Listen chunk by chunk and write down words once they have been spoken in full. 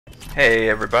Hey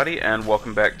everybody, and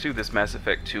welcome back to this Mass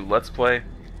Effect 2 Let's Play.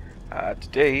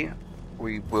 Today,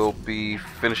 we will be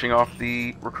finishing off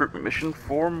the recruitment mission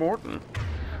for Morden.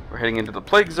 We're heading into the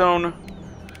Plague Zone,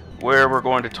 where we're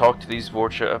going to talk to these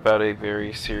Vorcha about a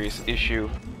very serious issue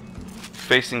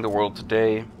facing the world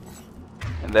today,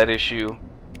 and that issue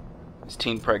is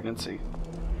teen pregnancy.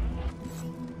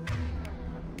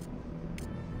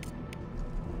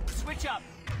 Switch up.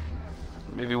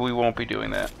 Maybe we won't be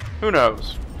doing that. Who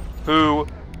knows? Who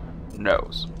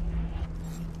knows?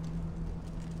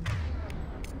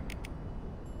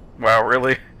 Wow,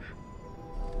 really?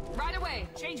 Right away.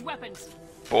 Change weapons.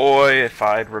 Boy, if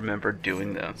I'd remembered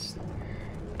doing this.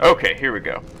 Okay, here we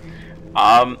go.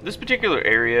 This particular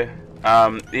area,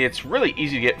 it's really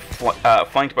easy to get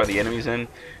flanked by the enemies in,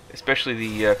 especially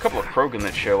the couple of Krogan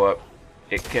that show up.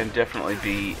 It can definitely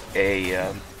be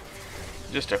a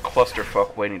just a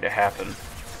clusterfuck waiting to happen.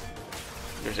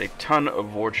 There's a ton of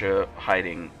Vorcha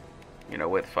hiding, you know,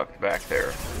 way the fuck back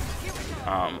there.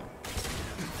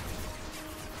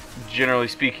 Generally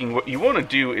speaking, what you want to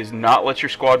do is not let your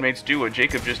squad mates do what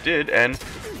Jacob just did and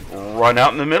run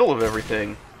out in the middle of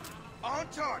everything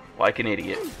like an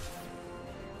idiot.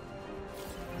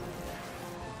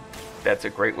 That's a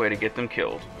great way to get them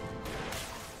killed.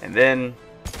 And then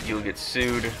you'll get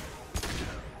sued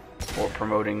for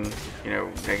promoting, you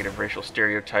know, negative racial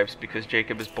stereotypes because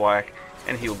Jacob is black,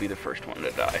 and he will be the first one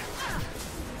to die.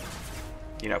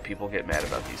 You know, people get mad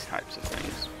about these types of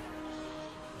things.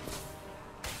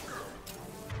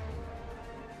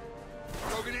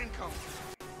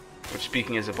 Which,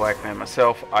 speaking as a black man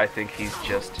myself, I think he's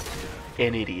just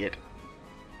an idiot.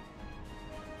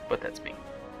 But that's me.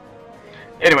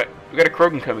 Anyway, we got a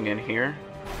Krogan coming in here,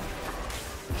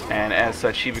 and as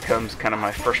such, he becomes kind of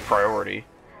my first priority.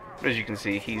 But as you can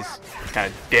see, he's kind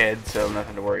of dead, so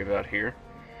nothing to worry about here.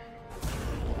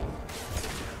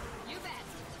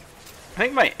 I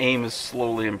think my aim is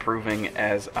slowly improving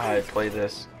as I play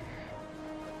this.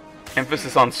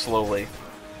 Emphasis on slowly.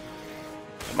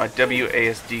 My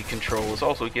WASD control is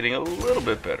also getting a little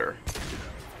bit better.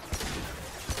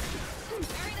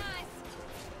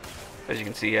 As you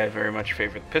can see, I very much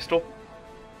favor the pistol.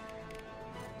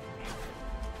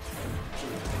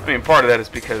 I mean, part of that is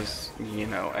because, you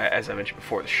know, as I mentioned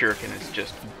before, the shuriken is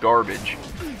just garbage.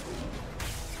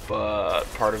 But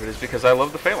part of it is because I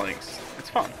love the phalanx. It's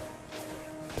fun.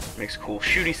 Makes cool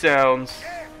shooty sounds.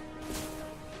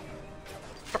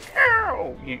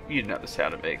 You know the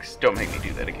sound it makes. Don't make me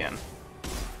do that again.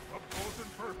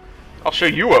 I'll show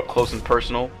you up close and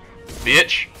personal,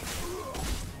 bitch.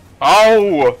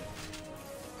 Oh!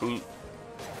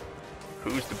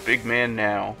 Who's the big man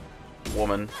now,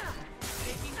 woman?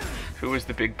 Who is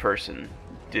the big person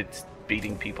that's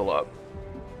beating people up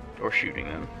or shooting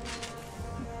them?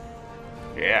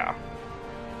 Yeah.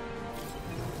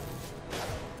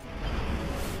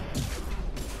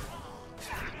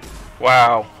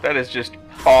 Wow, that is just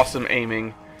awesome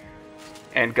aiming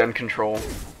and gun control.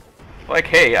 Like,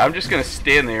 hey, I'm just gonna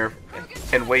stand there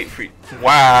and wait for you.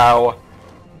 Wow,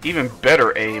 even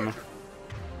better aim.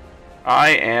 I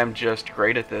am just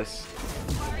great at this.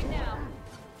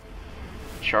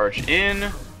 Charge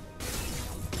in.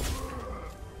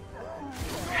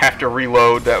 Have to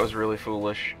reload, that was really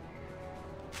foolish.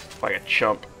 Like a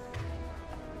chump.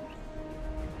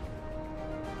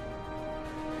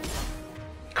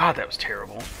 God, that was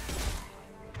terrible.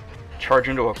 Charge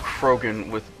into a Krogan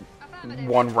with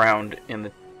one round in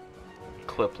the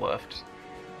clip left.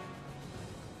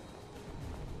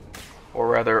 Or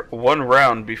rather, one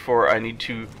round before I need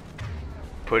to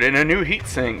put in a new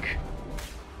heatsink.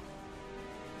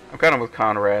 I'm kind of with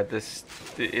Conrad.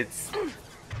 It's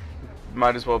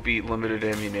might as well be limited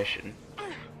ammunition.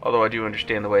 Although I do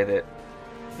understand the way that,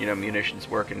 you know, munitions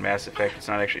work in Mass Effect. It's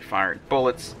not actually firing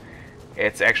bullets.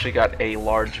 It's actually got a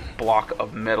large block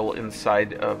of metal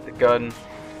inside of the gun,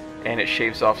 and it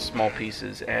shaves off small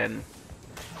pieces and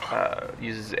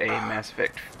uses a Mass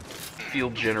Effect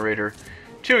field generator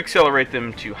to accelerate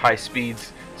them to high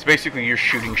speeds. So basically you're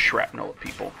shooting shrapnel at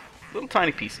people. Little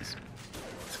tiny pieces.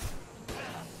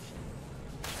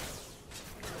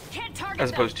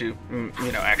 As opposed to,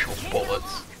 you know, actual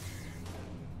bullets.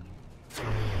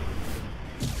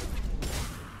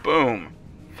 Boom.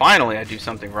 Finally I do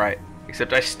something right.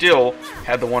 Except I still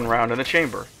had the one round in the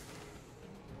chamber.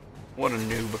 What a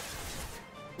noob.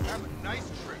 Have a nice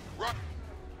trip.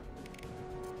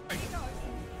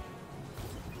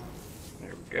 There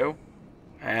we go.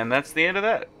 And that's the end of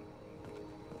that.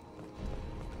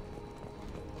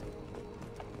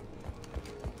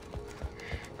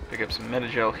 Pick up some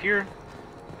Metagel here.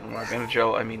 And by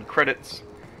Metagel, I mean credits.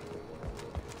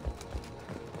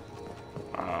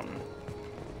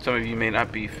 Some of you may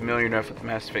not be familiar enough with the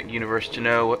Mass Effect universe to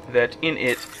know that in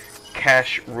it,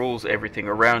 cash rules everything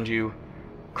around you.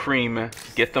 Cream,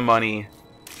 get the money.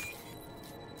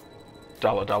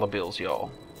 Dollar bills,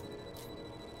 y'all.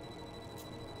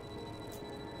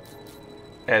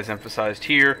 As emphasized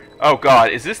here. Oh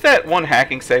god, is this that one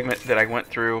hacking segment that I went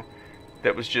through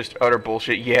that was just utter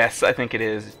bullshit? Yes, I think it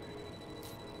is.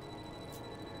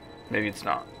 Maybe it's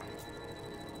not.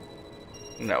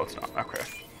 No, it's not. Okay.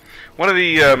 One of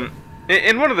the,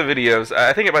 in one of the videos,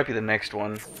 I think it might be the next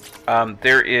one,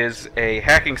 there is a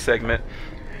hacking segment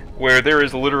where there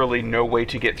is literally no way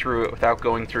to get through it without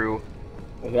going through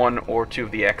one or two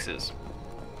of the X's.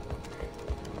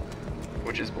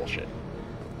 Which is bullshit.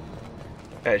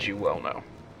 As you well know.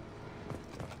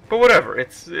 But whatever,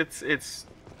 it's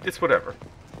whatever.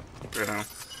 You know.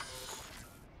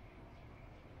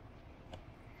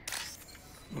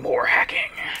 More hacking.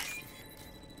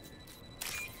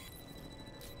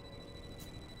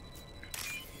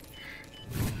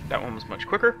 That one was much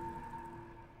quicker.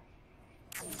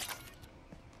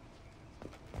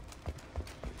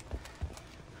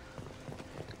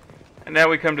 And now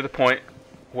we come to the point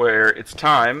where it's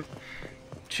time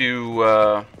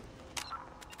to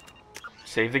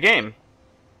save the game.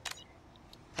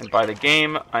 And by the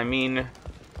game, I mean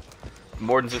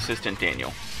Morden's assistant,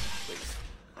 Daniel. Please,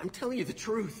 I'm telling you the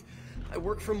truth. I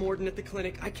work for Morden at the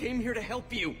clinic. I came here to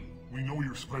help you. We know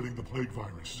you're spreading the plague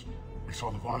virus. We saw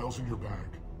the vials in your bag.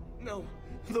 No,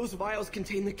 those vials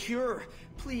contain the cure.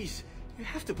 Please, you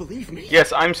have to believe me.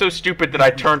 Yes, I'm so stupid that I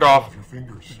turned off Your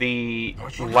fingers. the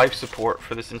life support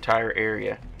for this entire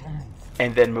area.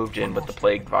 And then moved in with the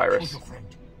plague virus.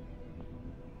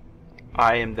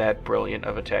 I am that brilliant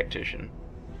of a tactician.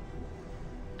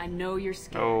 I know you're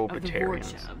scared Oh, of the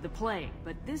Batarians. Vorcha, of the plague,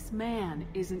 but this man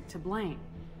isn't to blame.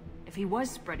 If he was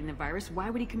spreading the virus, why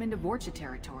would he come into Vorcha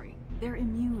territory? They're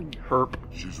immune. Herp.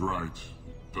 She's right.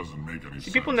 Doesn't make any sense.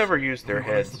 See, people never use their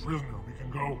Everybody's heads. the prisoner. We can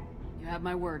go. You have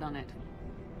my word on it.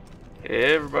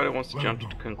 Everybody wants to jump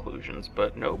to conclusions,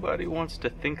 but nobody wants to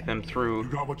think them through You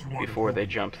got what you wanted. before they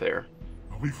jump there.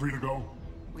 Are we free to go?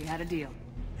 We had a deal.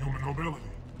 Human nobility.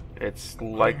 It's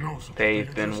like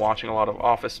they've been watching a lot of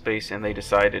Office Space and they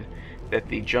decided that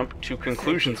the jump to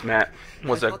conclusions map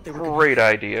was a great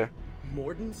idea.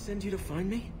 Morden send you to find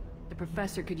me? The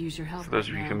professor could use your help. For those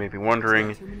of right you now. who may be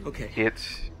wondering, Okay.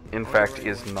 it, in fact,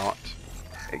 is not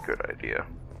a good idea.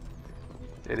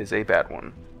 It is a bad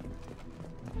one.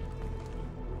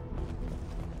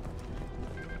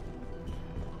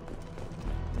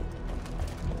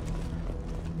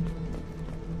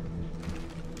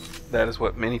 That is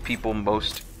what many people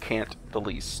most can't the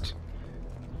least,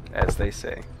 as they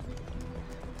say.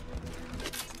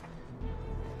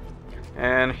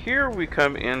 And here we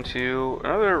come into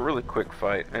another really quick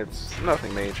fight. It's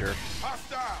nothing major.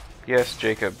 Yes,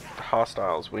 Jacob,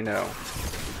 hostiles, we know.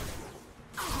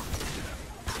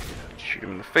 Shoot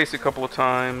him in the face a couple of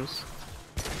times.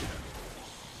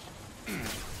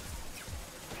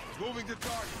 Moving to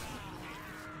target.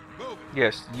 Move.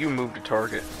 Yes, you move to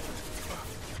target.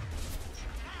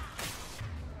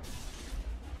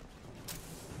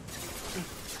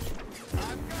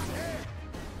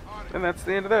 And that's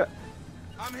the end of that.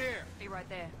 I'm here. Be right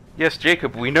there. Yes,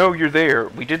 Jacob, we know you're there.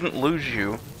 We didn't lose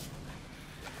you.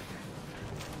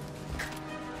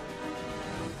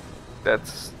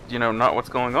 That's, you know, not what's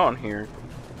going on here.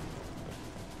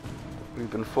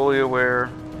 We've been fully aware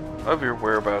of your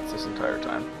whereabouts this entire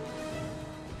time.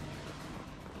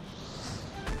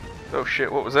 Oh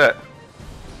shit, what was that?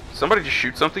 Somebody just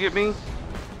shoot something at me?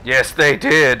 Yes, they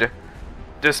did!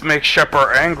 This makes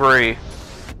Shepard angry!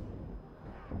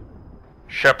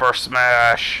 Shepard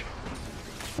smash!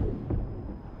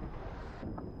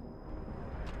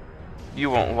 You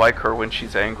won't like her when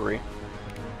she's angry.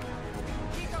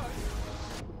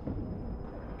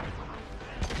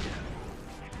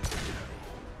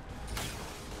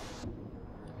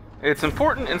 It's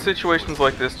important in situations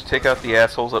like this to take out the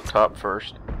assholes up top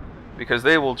first, because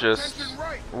they will just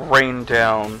rain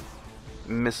down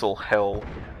missile hell.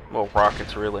 Well,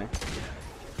 rockets really.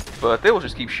 But they will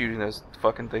just keep shooting those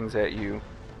fucking things at you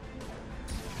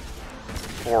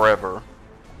forever,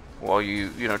 while you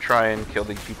know, try and kill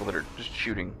the people that are just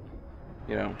shooting,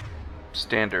 you know,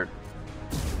 standard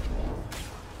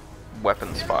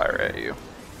weapons fire at you.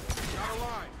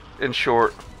 In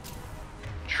short,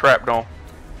 shrapnel,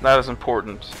 not as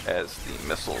important as the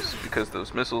missiles, because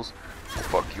those missiles will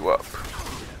fuck you up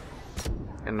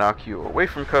and knock you away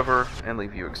from cover and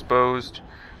leave you exposed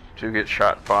to get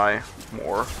shot by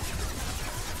more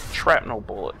shrapnel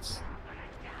bullets.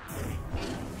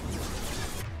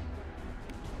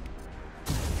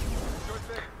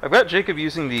 I've got Jacob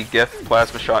using the Geth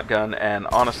plasma shotgun, and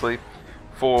honestly,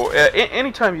 for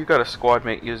anytime you've got a squad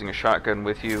mate using a shotgun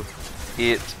with you,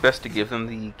 it's best to give them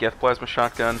the Geth plasma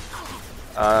shotgun.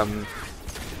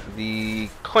 The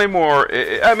Claymore,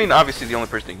 I mean, obviously the only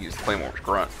person who can use the Claymore is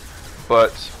Grunt,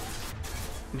 but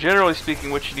generally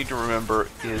speaking, what you need to remember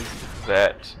is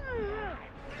that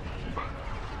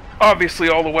obviously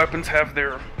all the weapons have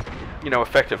their,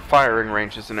 effective firing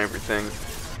ranges and everything.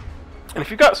 And if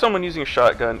you've got someone using a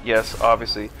shotgun, yes,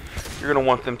 obviously, you're going to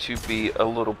want them to be a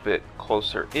little bit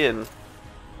closer in.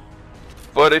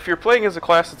 But if you're playing as a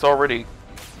class that's already,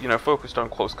 focused on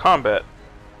close combat,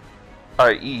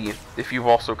 i.e., if you've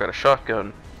also got a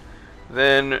shotgun,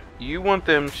 then you want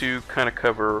them to kind of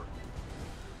cover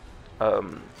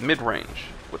mid-range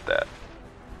with that.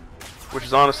 Which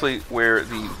is honestly where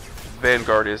the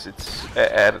Vanguard is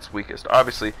at its weakest.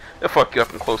 Obviously, they'll fuck you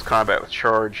up in close combat with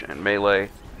charge and melee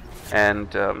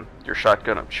and your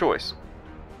shotgun of choice.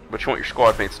 But you want your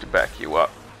squad mates to back you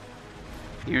up.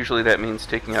 Usually that means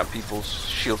taking out people's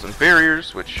shields and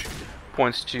barriers, which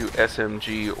points to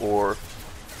SMG or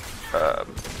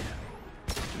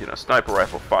sniper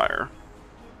rifle fire.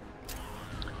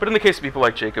 But in the case of people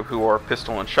like Jacob who are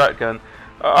pistol and shotgun,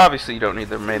 obviously you don't need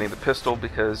them manning the pistol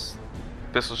because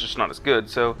the pistol's just not as good.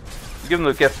 So you give them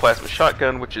the Geth plasma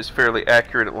shotgun, which is fairly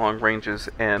accurate at long ranges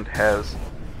and has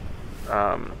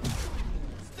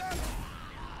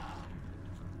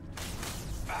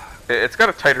it's got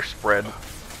a tighter spread,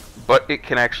 but it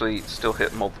can actually still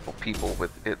hit multiple people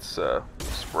with its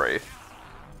spray.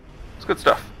 It's good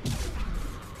stuff.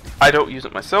 I don't use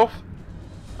it myself.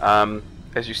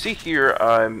 As you see here,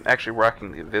 I'm actually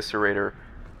rocking the Eviscerator,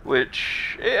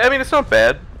 which, I mean, it's not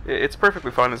bad. It's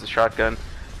perfectly fine as a shotgun,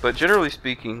 but generally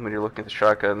speaking, when you're looking at the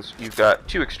shotguns, you've got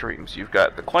two extremes. You've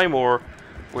got the Claymore,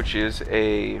 which is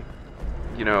a,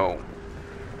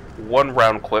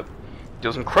 one-round clip,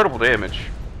 deals incredible damage.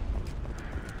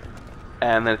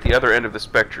 And then at the other end of the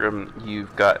spectrum,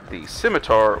 you've got the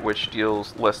Scimitar, which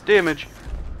deals less damage,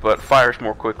 but fires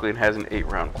more quickly and has an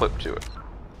 8-round clip to it.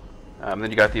 Then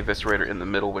you got the Eviscerator in the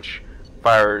middle, which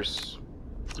fires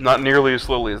not nearly as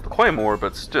slowly as the Claymore,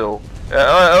 but still,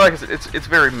 like I said, it's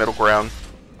very middle ground.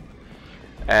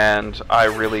 And I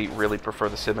really, really prefer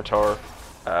the Scimitar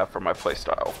for my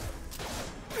playstyle.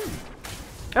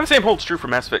 And the same holds true for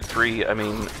Mass Effect 3. I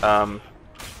mean,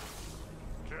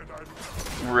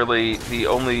 really, the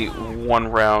only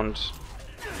one-round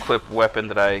clip weapon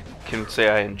that I can say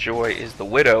I enjoy is the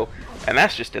Widow, and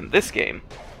that's just in this game,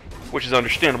 which is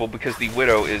understandable because the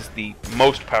Widow is the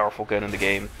most powerful gun in the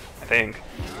game, I think.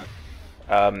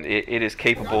 It is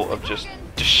capable of just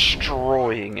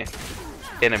destroying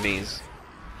enemies.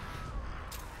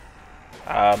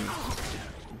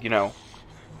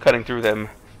 Cutting through them,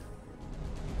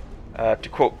 to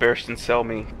quote Bearston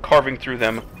Selmy, carving through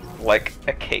them like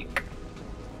a cake.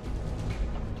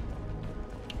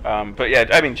 But yeah,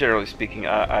 I mean, generally speaking,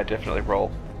 I definitely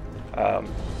roll, kind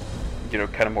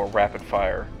of more rapid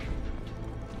fire.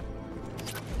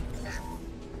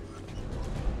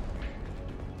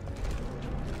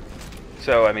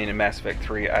 So, I mean, in Mass Effect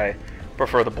 3, I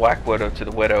prefer the Black Widow to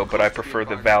the Widow, but I prefer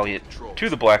the Valiant to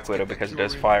the Black Widow because it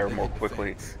does fire more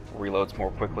quickly, reloads more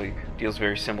quickly, deals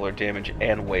very similar damage,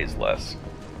 and weighs less.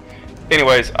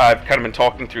 Anyways, I've kind of been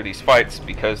talking through these fights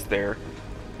because they're,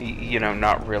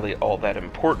 not really all that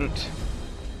important.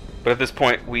 But at this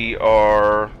point, we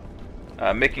are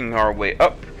making our way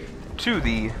up to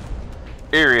the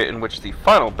area in which the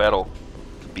final battle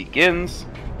begins.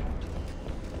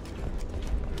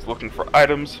 Looking for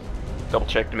items, double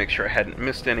check to make sure I hadn't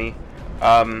missed any.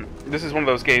 This is one of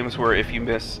those games where if you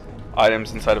miss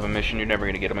items inside of a mission, you're never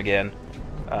going to get them again.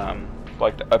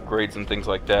 Like the upgrades and things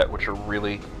like that, which are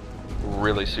really,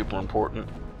 really super important.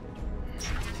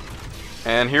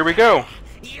 And here we go.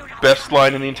 Best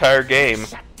line in the entire game.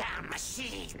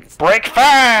 Break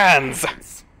fans!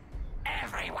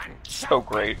 So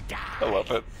great. I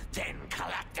love it. Then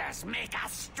collectors make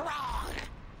us strong.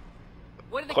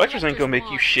 Collectors ain't gonna make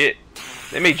you shit.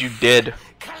 They made you dead.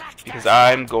 Because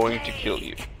I'm going to kill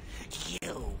you.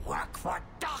 You work for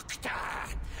Doctor.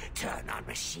 Turn on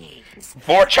machines.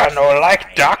 Vorcha no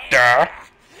like Doctor.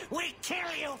 We kill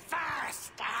you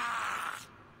first.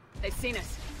 They've seen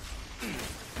us.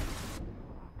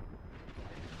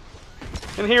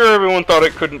 And here everyone thought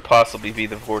it couldn't possibly be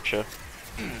the Vorcha.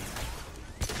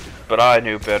 But I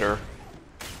knew better.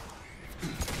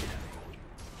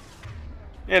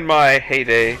 In my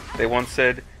heyday, they once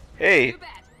said, "Hey,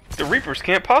 the Reapers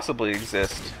can't possibly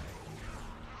exist."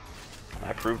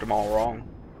 I proved them all wrong.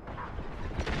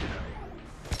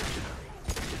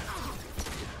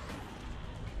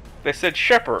 They said,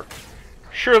 "Shepard,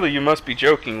 Surely you must be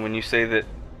joking when you say that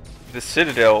the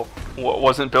Citadel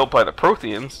wasn't built by the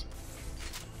Protheans.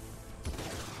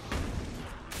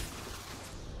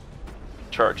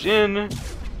 Charge in,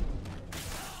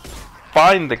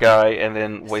 find the guy, and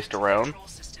then waste around. The control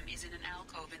system is in an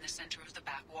alcove in the center of the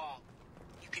back wall.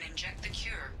 You can inject the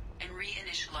cure and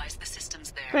reinitialize the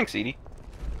systems there. Thanks, Edie.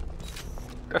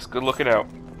 That's good looking out.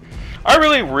 I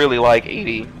really like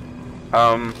Edie.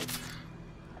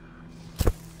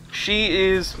 She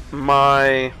is one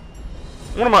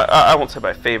of my, I won't say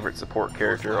my favorite support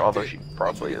character, although she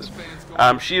probably is.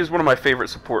 She is one of my favorite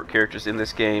support characters in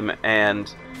this game,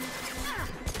 and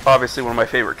obviously one of my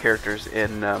favorite characters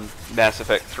in Mass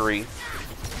Effect 3.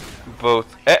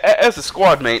 Both as a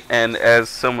squad mate and as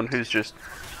someone who's just,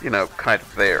 you know, kind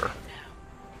of there.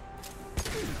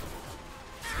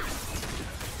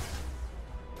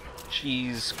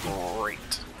 She's great.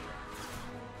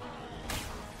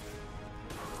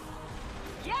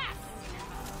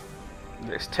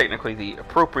 Yes, technically the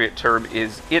appropriate term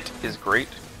is it is great,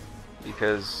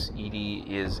 because EDI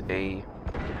is a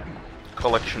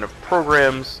collection of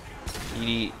programs.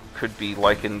 EDI could be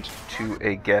likened to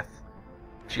a Geth.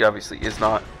 She obviously is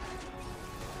not.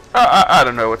 I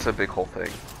don't know, it's a big whole thing.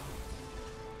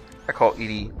 I call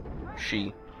EDI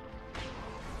she.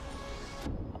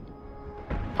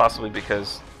 Possibly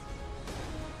because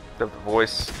of the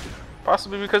voice.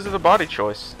 Possibly because of the body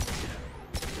choice.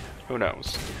 Who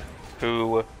knows?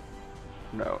 Who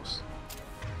knows?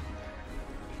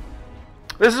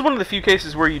 This is one of the few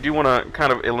cases where you do want to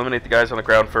kind of eliminate the guys on the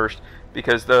ground first,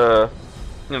 because the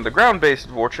ground-based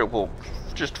Vorcha will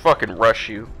just fucking rush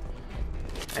you,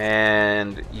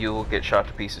 and you'll get shot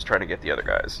to pieces trying to get the other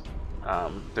guys.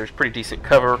 There's pretty decent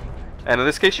cover, and in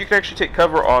this case you can actually take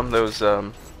cover on those,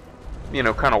 you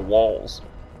know, kind of walls.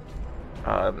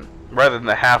 Rather than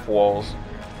the half walls,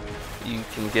 you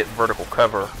can get vertical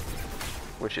cover,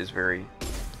 which is very,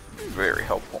 very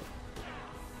helpful.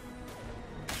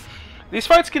 These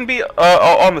fights can be,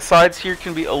 on the sides here,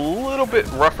 can be a little bit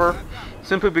rougher,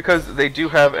 simply because they do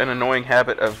have an annoying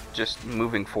habit of just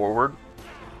moving forward.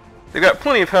 They've got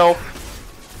plenty of health,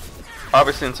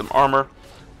 obviously, and some armor,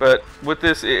 but with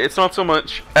this, it's not so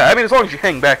much, I mean, as long as you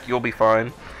hang back, you'll be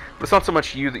fine, but it's not so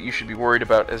much you that you should be worried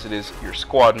about as it is your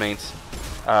squad mates,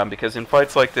 because in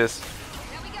fights like this,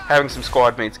 having some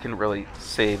squad mates can really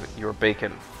save your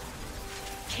bacon.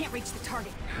 Can't reach the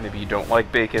target. Maybe you don't like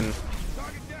bacon.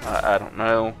 I don't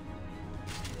know.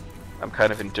 I'm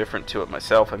kind of indifferent to it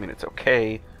myself. I mean, it's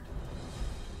okay.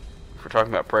 If we're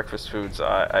talking about breakfast foods,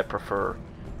 I prefer,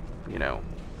 you know,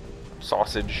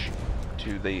 sausage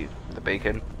to the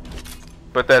bacon.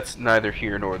 But that's neither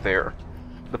here nor there.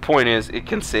 The point is, it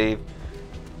can save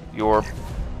your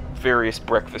various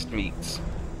breakfast meats.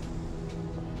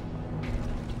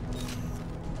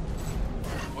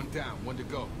 One down, one to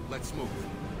go. Let's move.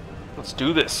 Let's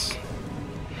do this.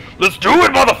 Let's do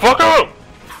it, motherfucker!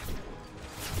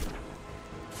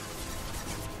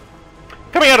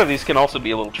 Coming out of these can also be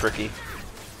a little tricky,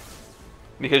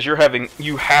 because you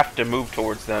have to move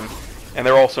towards them, and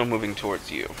they're also moving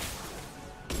towards you.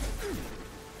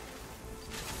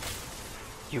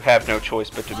 You have no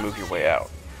choice but to move your way out.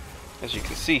 As you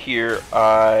can see here,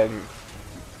 I'm,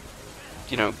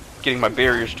 you know, getting my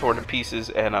barriers torn to pieces,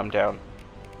 and I'm down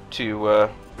to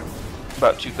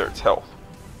about 2/3 health.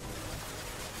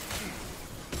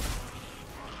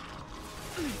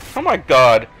 Oh my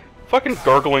god, fucking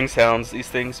gurgling sounds these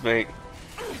things make.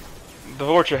 The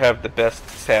Vorcha have the best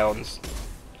sounds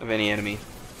of any enemy.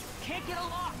 Can't get a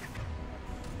lock.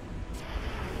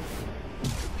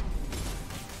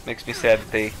 Makes me sad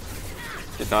that they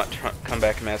did not come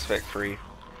back in Mass Effect 3.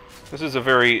 This is a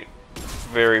very,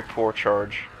 very poor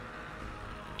charge.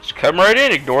 Just come right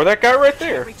in, ignore that guy right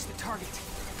there. Reach the target.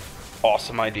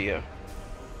 Awesome idea.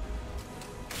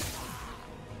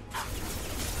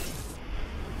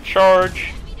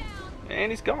 Charge,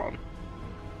 and he's gone.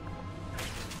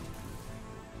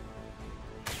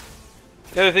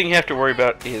 The other thing you have to worry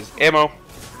about is ammo,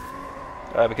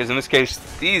 because in this case,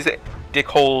 these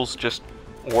dickholes just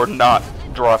were not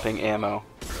dropping ammo.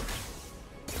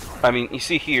 I mean, you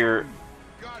see here,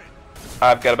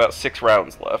 I've got about 6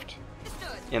 rounds left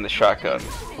in the shotgun,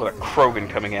 with a Krogan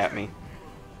coming at me.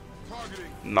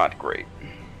 Not great.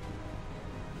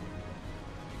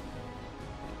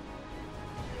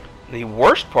 The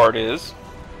worst part is,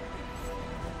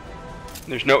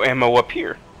 there's no ammo up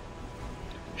here.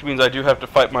 Which means I do have to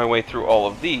fight my way through all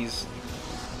of these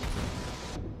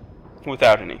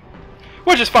without any.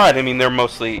 Which is fine, I mean, they're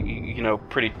mostly, you know,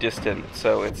 pretty distant,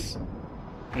 so it's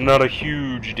not a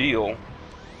huge deal.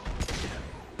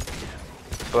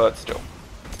 But still.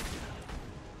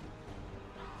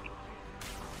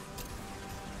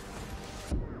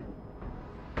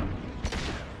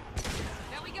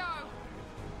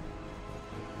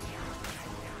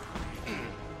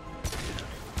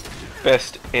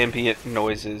 Best ambient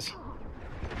noises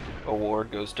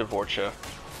award goes to Vorcha.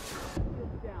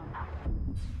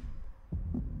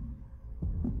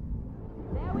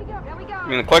 I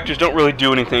mean, the collectors don't really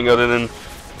do anything other than,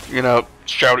 you know,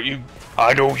 shout at you,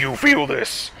 "I know you feel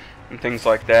this," and things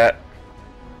like that.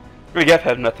 Big F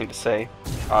had nothing to say,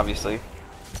 obviously.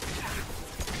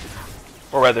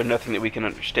 Or rather, nothing that we can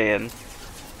understand.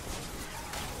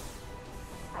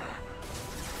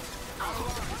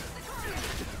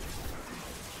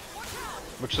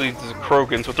 Which leads to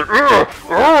Krogans with their,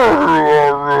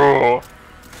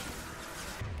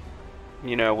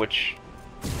 you know, which,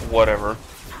 whatever.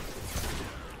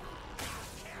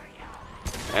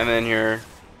 And then your,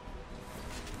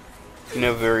 you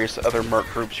know, various other merc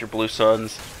groups, your Blue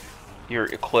Suns, your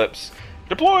Eclipse,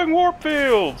 deploying warp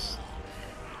fields!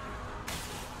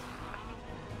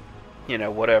 You know,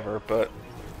 whatever, but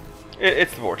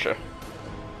it's the Vorcha.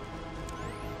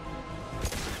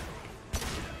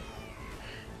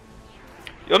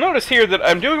 You'll notice here that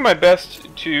I'm doing my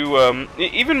best to,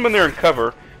 even when they're in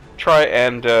cover, try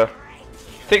and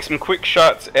take some quick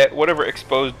shots at whatever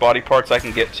exposed body parts I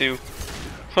can get to.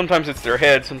 Sometimes it's their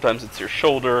head, sometimes it's their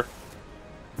shoulder,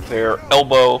 their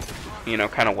elbow, you know,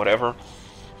 kind of whatever.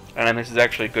 And this is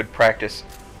actually good practice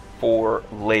for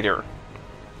later.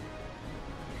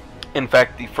 In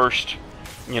fact, the first,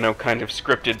 you know, kind of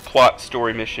scripted plot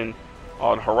story mission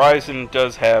on Horizon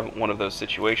does have one of those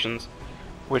situations,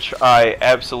 which I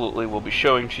absolutely will be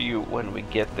showing to you when we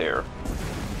get there.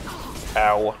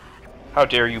 Ow. How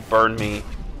dare you burn me.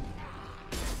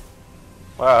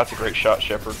 Wow, that's a great shot,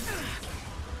 Shepard.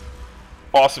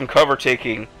 Awesome cover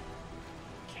taking.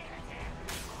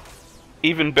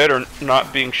 Even better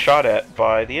not being shot at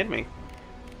by the enemy.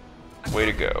 Way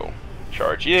to go.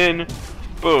 Charge in.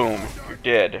 Boom. You're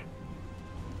dead.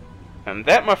 And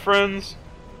that, my friends,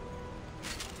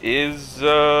 is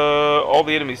all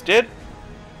the enemies dead.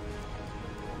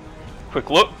 Quick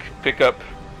look. Pick up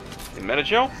the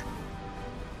Metagel.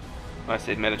 I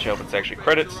said Metagel, but it's actually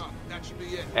credits.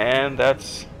 And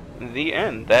that's the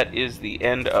end. That is the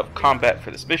end of combat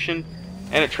for this mission,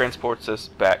 and it transports us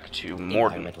back to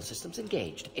Morden. Environmental systems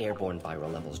engaged. Airborne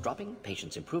viral levels dropping.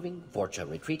 Patients improving. Vorcha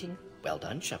retreating. Well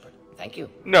done, Shepard. Thank you.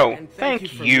 No, And thank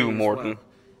for you, me as Morden. well.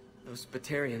 Those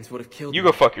Batarians would have killed You me.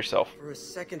 go fuck yourself. For a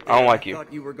second I don't there, like you.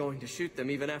 thought you were going to shoot them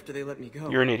even after they let me go.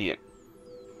 You're an idiot.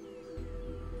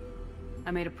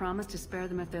 I made a promise to spare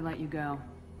them if they let you go.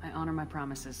 I honor my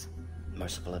promises.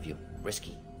 Merciful of you.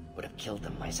 Risky. Would have killed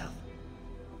them myself.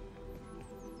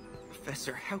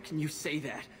 Professor, how can you say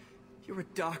that? You're a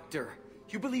doctor.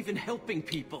 You believe in helping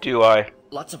people. Do I?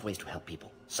 Lots of ways to help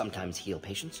people. Sometimes heal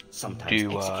patients. Sometimes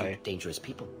Do execute I? dangerous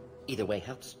people. Either way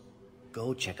helps.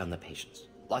 Go check on the patients.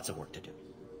 Lots of work to do.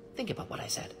 Think about what I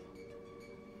said.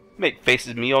 Make faces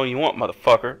at me all you want,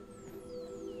 motherfucker.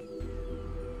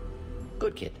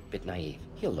 Good kid. Bit naive.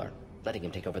 He'll learn. Letting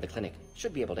him take over the clinic.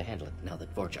 Should be able to handle it now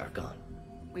that Vorcha are gone.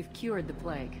 We've cured the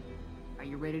plague. Are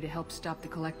you ready to help stop the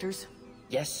collectors?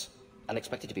 Yes.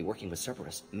 Unexpected to be working with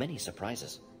Cerberus. Many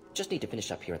surprises. Just need to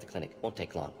finish up here at the clinic. Won't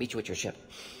take long. Meet you at your ship.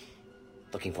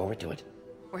 Looking forward to it.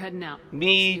 We're heading out.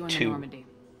 Me See you in too. Normandy.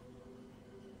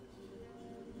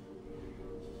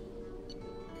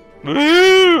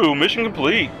 Woo! Mission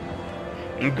complete.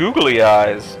 And googly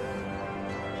eyes.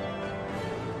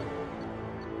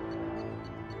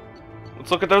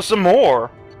 Let's look at those some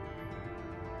more.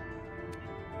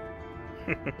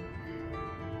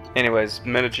 Anyways,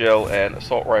 Metagel and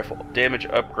Assault Rifle damage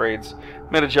upgrades.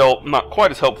 Metagel not quite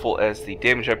as helpful as the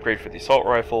damage upgrade for the Assault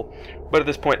Rifle, but at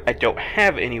this point I don't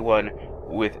have anyone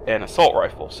with an Assault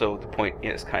Rifle, so the point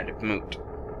is kind of moot.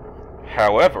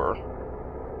 However,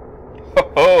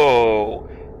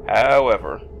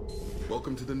 however,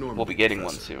 Welcome to the Normandy, we'll be getting one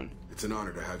Professor. soon. It's an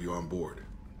honor to have you on board.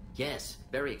 Yes,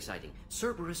 very exciting.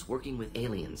 Cerberus working with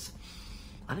aliens.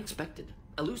 Unexpected.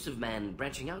 Elusive man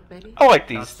branching out, maybe? I like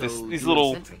Not these so these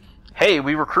little. human-centric. Hey,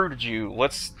 we recruited you.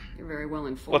 Let's You're very well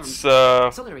informed.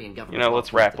 Solarian government you know,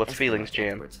 let's rap. Let's espionage feelings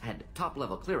jam. experts had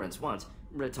top-level clearance once,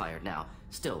 retired now.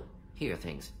 Still, hear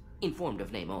things. Informed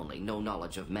of name only, no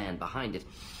knowledge of man behind it.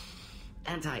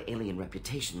 Anti-alien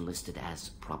reputation listed as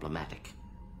problematic.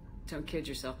 Don't kid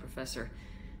yourself, Professor.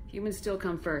 Humans still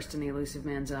come first in the elusive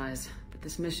man's eyes, but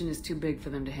this mission is too big for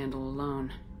them to handle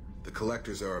alone. The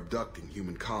collectors are abducting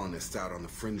human colonists out on the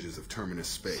fringes of terminus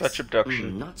space. Such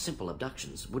abduction. Not simple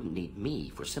abductions. Wouldn't need me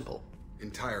for simple.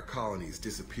 Entire colonies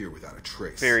disappear without a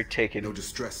trace. Very taken. No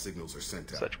distress signals are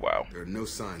sent out. Such wow. There are no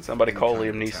signs. Somebody of any call kind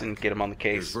Liam of Neeson, attack. get him on the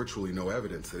There's case. virtually no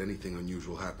evidence that anything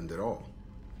unusual happened at all,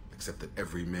 except that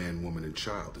every man, woman, and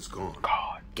child is gone.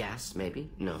 God. Gas, maybe?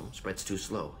 No. Spreads too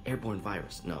slow. Airborne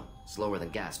virus? No. Slower than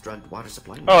gas. Drugged water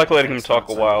supply? No. I like letting him talk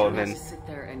a while and Don't then sit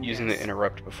there and using guess. the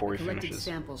interrupt before I he collected finishes.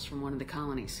 samples from one of the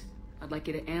colonies. I'd like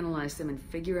you to analyze them and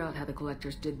figure out how the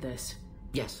collectors did this.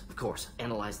 Yes, of course.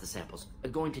 Analyze the samples.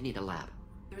 Going to need a lab.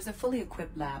 There's a fully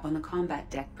equipped lab on the combat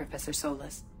deck, Professor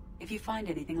Solis. If you find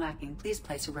anything lacking, please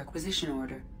place a requisition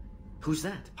order. Who's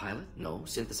that? Pilot? No.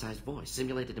 Synthesized voice.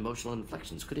 Simulated emotional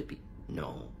inflections. Could it be?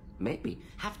 No. Maybe.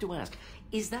 Have to ask.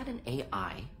 Is that an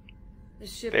AI? The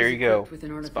ship There is you go. equipped with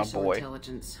an It's my artificial boy.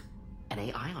 intelligence. An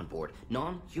AI on board.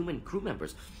 Non-human crew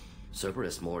members.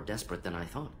 Cerberus more desperate than I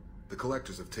thought. The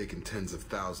collectors have taken tens of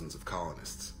thousands of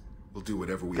colonists. We'll do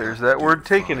whatever we There's have that to do word to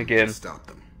taken find again. and stop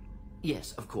them.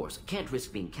 Yes, of course. Can't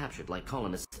risk being captured like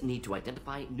colonists. Need to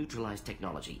identify, neutralize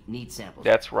technology. Need samples.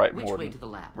 That's right, Which Morden. way to the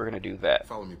lab? We're going to do that.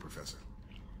 Follow me, Professor.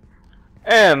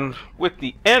 And with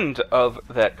the end of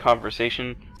that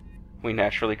conversation, we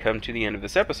naturally come to the end of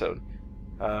this episode.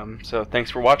 So thanks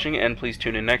for watching, and please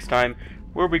tune in next time,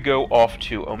 where we go off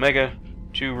to Omega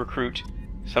to recruit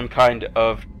some kind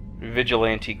of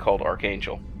vigilante called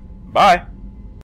Archangel. Bye!